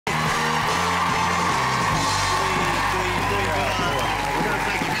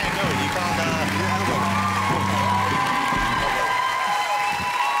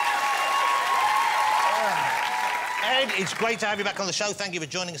It's great to have you back on the show. Thank you for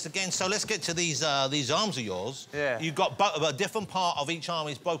joining us again. So let's get to these arms of yours. Yeah. You've got a different part of each arm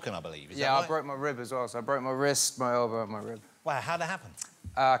is broken, I believe. Is that right? I broke my rib as well. So I broke my wrist, my elbow, and my rib. Wow, how'd that happen?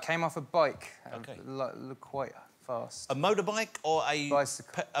 Came off a bike. Okay. Quite fast. A motorbike or a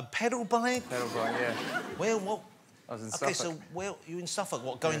bicycle? A pedal bike? Pedal bike, yeah. Well, what? I was in Okay, Suffolk. so you're in Suffolk.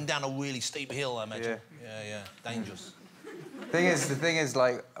 What? Going down a really steep hill, I imagine. Yeah. Dangerous. The thing is,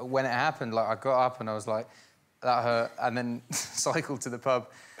 like, when it happened, like, I got up and I was like, that hurt, and then cycled to the pub,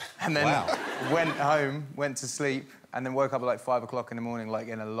 and then went home, went to sleep, and then woke up at like 5 o'clock in the morning, like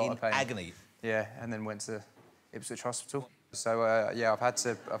in a lot of pain. Agony. Yeah, and then went to Ipswich Hospital. So yeah, I've had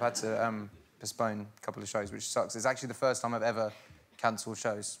to postpone a couple of shows, which sucks. It's actually the first time I've ever cancelled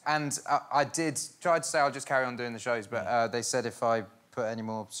shows, and I did try to say I'll just carry on doing the shows, but they said if I put any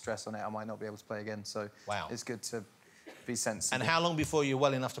more stress on it, I might not be able to play again. So it's good to be sensible. And how long before you're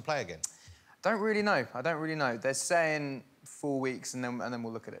well enough to play again? Don't really know. I don't really know. They're saying 4 weeks, and then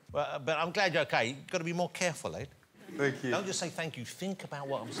we'll look at it. Well, but I'm glad you're okay. You've got to be more careful, Ed. Thank you. Don't just say thank you. Think about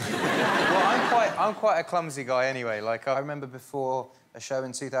what I'm saying. Well, I'm quite a clumsy guy anyway. Like, I remember before a show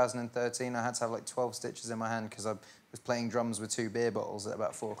in 2013, I had to have like 12 stitches in my hand because I was playing drums with 2 beer bottles at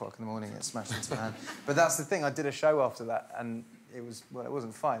about 4 o'clock in the morning. It smashed into my hand. But that's the thing. I did a show after that, and it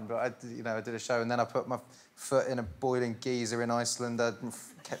wasn't fine. But I did a show, and then I put my foot in a boiling geyser in Iceland. I had my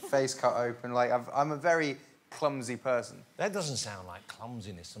face cut open. Like, I'm a very clumsy person. That doesn't sound like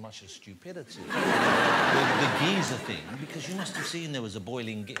clumsiness so much as stupidity. the geyser thing, because you must have seen there was a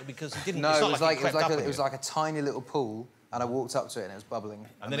boiling geyser, because it didn't... No, it was like a tiny little pool, and I walked up to it and it was bubbling.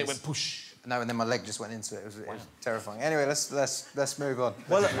 And then it went push. No, and then my leg just went into it. It was terrifying. Anyway, let's move on.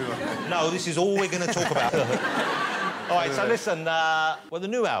 No, this is all we're going to talk about. All right, so listen, well, the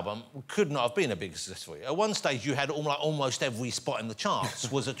new album could not have been a big success for you. At one stage, you had almost every spot in the charts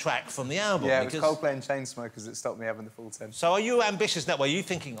was a track from the album. Yeah, it was Coldplay and Chainsmokers that stopped me having the full 10. So are you ambitious that way? Are you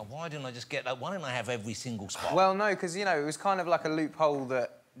thinking, oh, why didn't I just get that? Why didn't I have every single spot? Well, no, because, you know, it was kind of like a loophole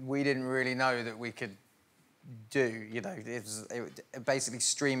that we didn't really know that we could do, you know. Basically,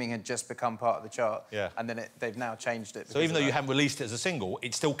 streaming had just become part of the chart. Yeah. And then they've now changed it. So even though you haven't released it as a single,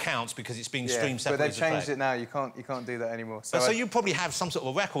 it still counts because it's being streamed separately. But they've changed it now. You can't do that anymore. So you probably have some sort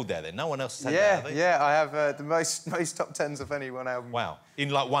of a record there then. No one else has had that, have they? Yeah, I have the most top 10s of any one album. Wow. In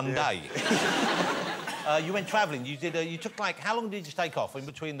like one day. You went travelling. You took like, how long did you take off in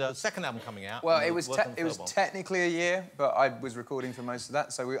between the second album coming out? Well, it was technically a year, but I was recording for most of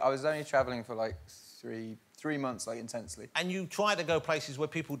that, so I was only travelling for like three months, like, intensely. And you tried to go places where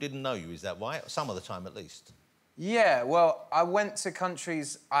people didn't know you, is that right? Some of the time, at least. Yeah, well, I went to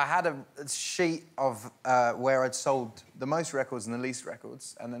countries... I had a sheet of where I'd sold the most records and the least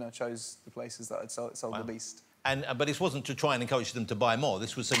records, and then I chose the places that I'd sold the least. But this wasn't to try and encourage them to buy more.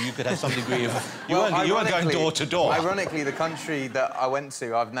 This was so you could have some degree of... You weren't going door to door. Ironically, the country that I went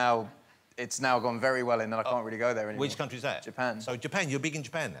to, it's now gone very well in, and I can't really go there anymore. Which country is that? Japan. So Japan, you're big in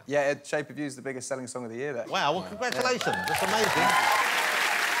Japan now? Yeah, Shape of You is the biggest selling song of the year there. Wow, well, congratulations. Yeah. That's amazing.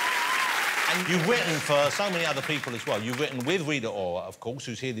 And you've written for so many other people as well. You've written with Rita Ora, of course,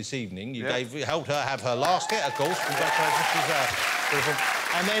 who's here this evening. You helped her have her last hit, of course. Congratulations. She's beautiful.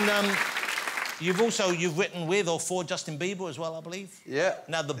 And then you've written with or for Justin Bieber as well, I believe. Yeah.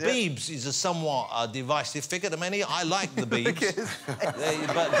 Now the Biebs is a somewhat divisive figure to many. I like the Biebs.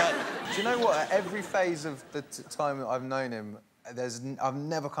 but do you know what? At every phase of the time that I've known him, I've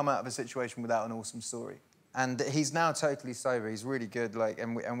never come out of a situation without an awesome story. And he's now totally sober. He's really good. Like,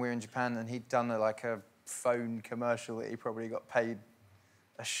 and we're in Japan, and he'd done like a phone commercial that he probably got paid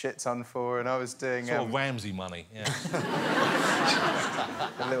a shit ton for, and I was doing... Sort of Ramsey money, yeah.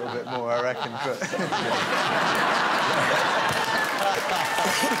 A little bit more, I reckon, but...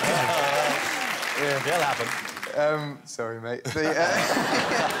 That'll happen. Sorry, mate.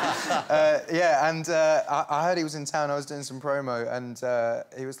 Yeah, and I heard he was in town. I was doing some promo, and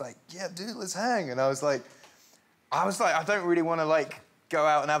he was like, yeah, dude, let's hang. And I was like, I don't really want to, like, go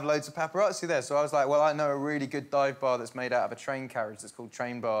out and have loads of paparazzi there. So I was like, well, I know a really good dive bar that's made out of a train carriage that's called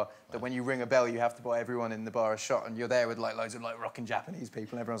Train Bar, that when you ring a bell, you have to buy everyone in the bar a shot, and you're there with, like, loads of, like, rocking Japanese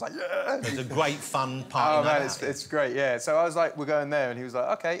people, and everyone's like, yeah! It's a great, fun party. Oh, man, it's great, yeah. So I was like, we're going there, and he was like,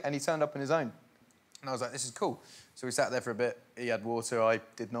 OK, and he turned up on his own. And I was like, this is cool. So we sat there for a bit. He had water, I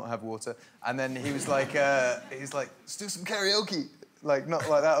did not have water. And then he was like, let's do some karaoke. Like, not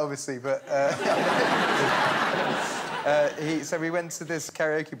like that, obviously, but... So we went to this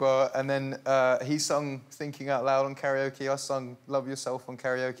karaoke bar, and then he sung Thinking Out Loud on karaoke. I sung Love Yourself on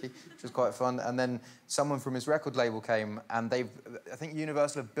karaoke, which was quite fun. And then someone from his record label came, and I think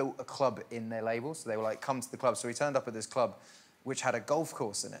Universal have built a club in their label, so they were like, come to the club. So we turned up at this club, which had a golf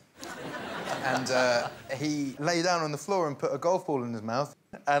course in it. And he lay down on the floor and put a golf ball in his mouth.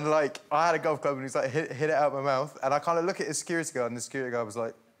 And, like, I had a golf club and he's like, hit it out my mouth. And I kind of look at his security guard and the security guard was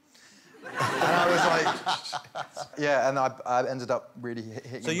like... and I was like... Yeah, and I ended up really hitting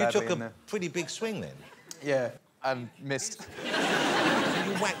him badly. So you took a pretty big swing then? Yeah, and missed. So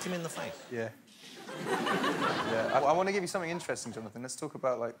you whacked him in the face? Yeah. Yeah. I want to give you something interesting, Jonathan. Let's talk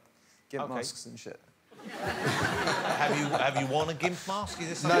about, like, gimp masks and shit. Have you worn a gimp mask? Is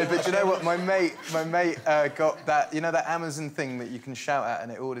this no, but you know what? My mate got that, you know, that Amazon thing that you can shout at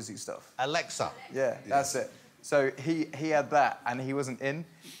and it orders you stuff? Alexa. Yeah, that's it. So he had that and he wasn't in,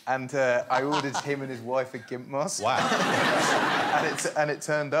 and I ordered him and his wife a gimp mask. Wow. and it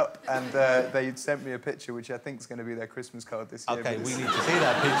turned up, and they sent me a picture, which I think is going to be their Christmas card this year. OK, we need to see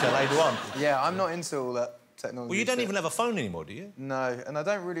that picture later on. Yeah, I'm not into all that technology. Well, you don't even have a phone anymore, do you? No, and I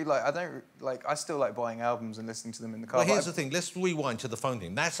don't really like... I still like buying albums and listening to them in the car. Well, here's the thing. Let's rewind to the phone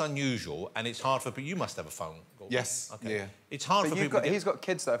thing. That's unusual, and it's hard for... But you must have a phone, Gordon. Yes. Okay. Yeah. It's hard for people... He's got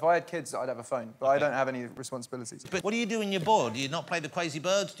kids, though. If I had kids, I'd have a phone. But I don't have any responsibilities. But what do you do when you're bored? Do you not play the Crazy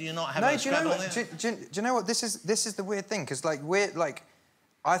Birds? Do you not have a Scrabble there? Do you know what? This is the weird thing, because, like,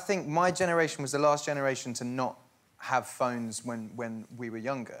 I think my generation was the last generation to not have phones when we were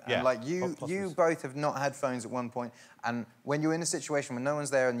younger. Yeah. And, like, you both have not had phones at one point, and when you're in a situation when no one's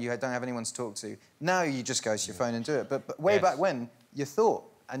there and you don't have anyone to talk to, now you just go to your phone and do it. But way back when, you thought,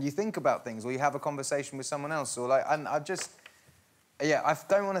 and you think about things, or you have a conversation with someone else, or, like, and I just... Yeah, I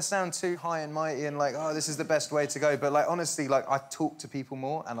don't want to sound too high and mighty and, like, oh, this is the best way to go, but, like, honestly, like, I talk to people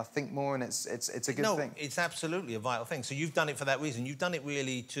more and I think more, and it's a good thing. No, it's absolutely a vital thing. So you've done it for that reason. You've done it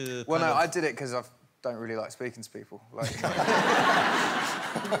really to... Well, no, I did it because I don't really like speaking to people. Like...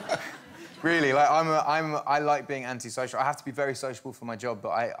 Really, like, I like being antisocial. I have to be very sociable for my job, but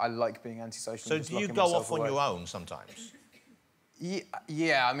I like being antisocial. So do you go off on your own sometimes?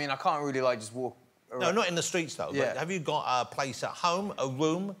 Yeah, I mean, I can't really, like, just walk around. No, not in the streets, though. Yeah. But have you got a place at home, a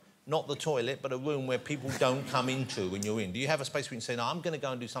room, not the toilet, but a room where people don't come into when you're in? Do you have a space where you can say, no, I'm going to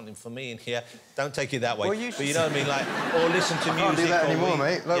go and do something for me in here? Don't take it that way. Well, but you know what I mean? Like, or listen to music. I can't do that anymore,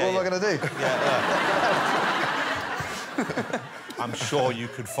 mate. Like, what am I going to do? Yeah. I'm sure you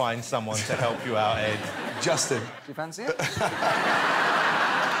could find someone to help you out, Ed. Justin. Do you fancy it?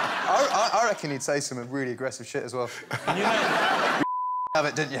 I reckon he'd say some really aggressive shit as well. Can you know... have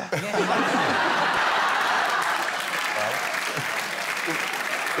it, didn't you?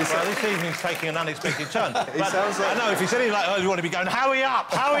 Well, this evening's taking an unexpected turn. He sounds like... I know, if he said anything like, oh, you want to be going, hurry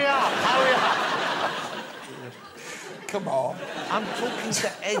up, hurry up, hurry up. Come on. I'm talking to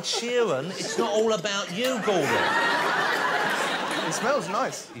Ed Sheeran. It's not all about you, Gordon. He smells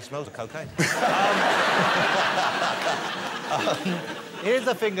nice. He smells of cocaine. Here's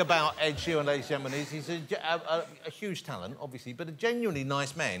the thing about Ed Sheeran, ladies and gentlemen, is he's a huge talent, obviously, but a genuinely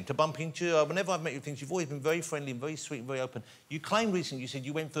nice man to bump into. Whenever I've met you, you've always been very friendly and very sweet and very open. You claimed recently, you said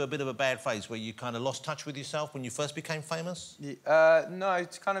you went through a bit of a bad phase where you kind of lost touch with yourself when you first became famous? No,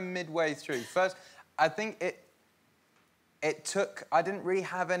 it's kind of midway through. First, I think it took... I didn't really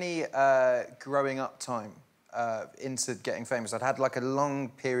have any growing up time into getting famous. I'd had, like, a long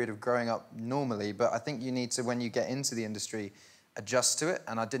period of growing up normally, but I think you need to, when you get into the industry, adjust to it,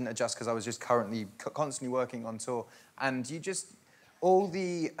 and I didn't adjust because I was just constantly working on tour. And you just... all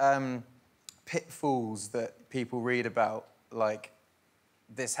the pitfalls that people read about, like,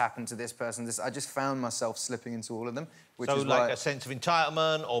 this happened to this person, I just found myself slipping into all of them, which is like a sense of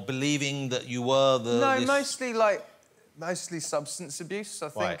entitlement or believing that you were the... No, mostly substance abuse, I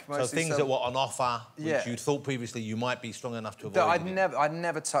think. Right. Mostly so things that were on offer, which you thought previously you might be strong enough to avoid. I'd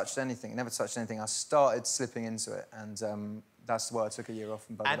never touched anything, I started slipping into it, and that's why I took a year off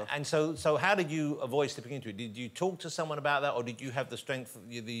and buggered off. And so how did you avoid slipping into it? Did you talk to someone about that, or did you have the strength,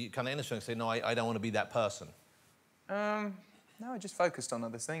 the kind of inner strength, to say, no, I don't want to be that person? No, I just focused on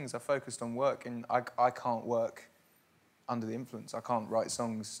other things. I focused on work, and I can't work under the influence. I can't write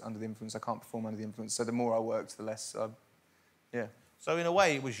songs under the influence. I can't perform under the influence. So the more I worked, the less yeah. So in a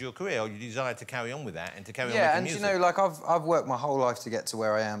way, it was your career, or you desired to carry on with that and to carry on making music? Yeah, and you know, like, I've worked my whole life to get to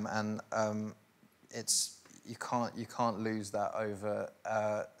where I am, and you can't lose that over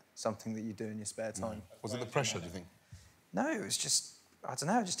something that you do in your spare time. Was it the pressure, do you think? No, it was just... I don't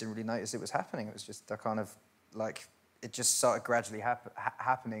know, I just didn't really notice it was happening. It was just, I kind of, like... It just started gradually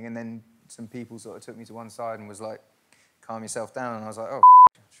happening, and then some people sort of took me to one side and was like, calm yourself down, and I was like, oh,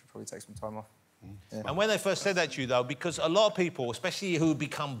 I should probably take some time off. Yeah. And when they first said that to you, though, because a lot of people, especially who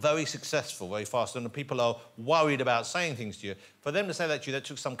become very successful very fast, and the people are worried about saying things to you, for them to say that to you, that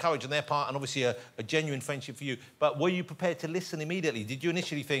took some courage on their part, and obviously a genuine friendship for you. But were you prepared to listen immediately? Did you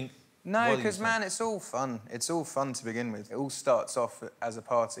initially think, No, because, man, it's all fun. It's all fun to begin with. It all starts off as a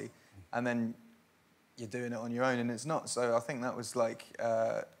party, and then you're doing it on your own, and it's not. So I think that was, like,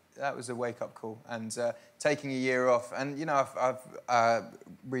 that was a wake-up call. And taking a year off, and, you know, I've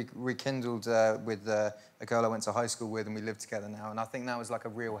rekindled with a girl I went to high school with, and we live together now, and I think that was, like, a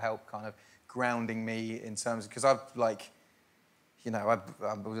real help kind of grounding me in terms of... Because I've, like... You know, I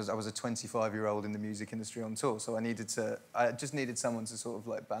was a 25-year-old in the music industry on tour, so I just needed someone to sort of,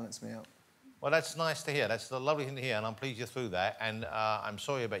 like, balance me out. Well, that's nice to hear. That's a lovely thing to hear, and I'm pleased you're through that. And I'm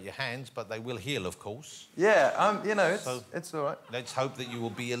sorry about your hands, but they will heal, of course. Yeah, you know, it's all right. Let's hope that you will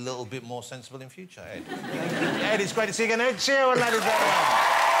be a little bit more sensible in future, Ed. Ed, it's great to see you again. Ed Sheeran, ladies and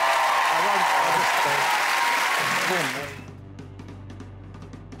gentlemen.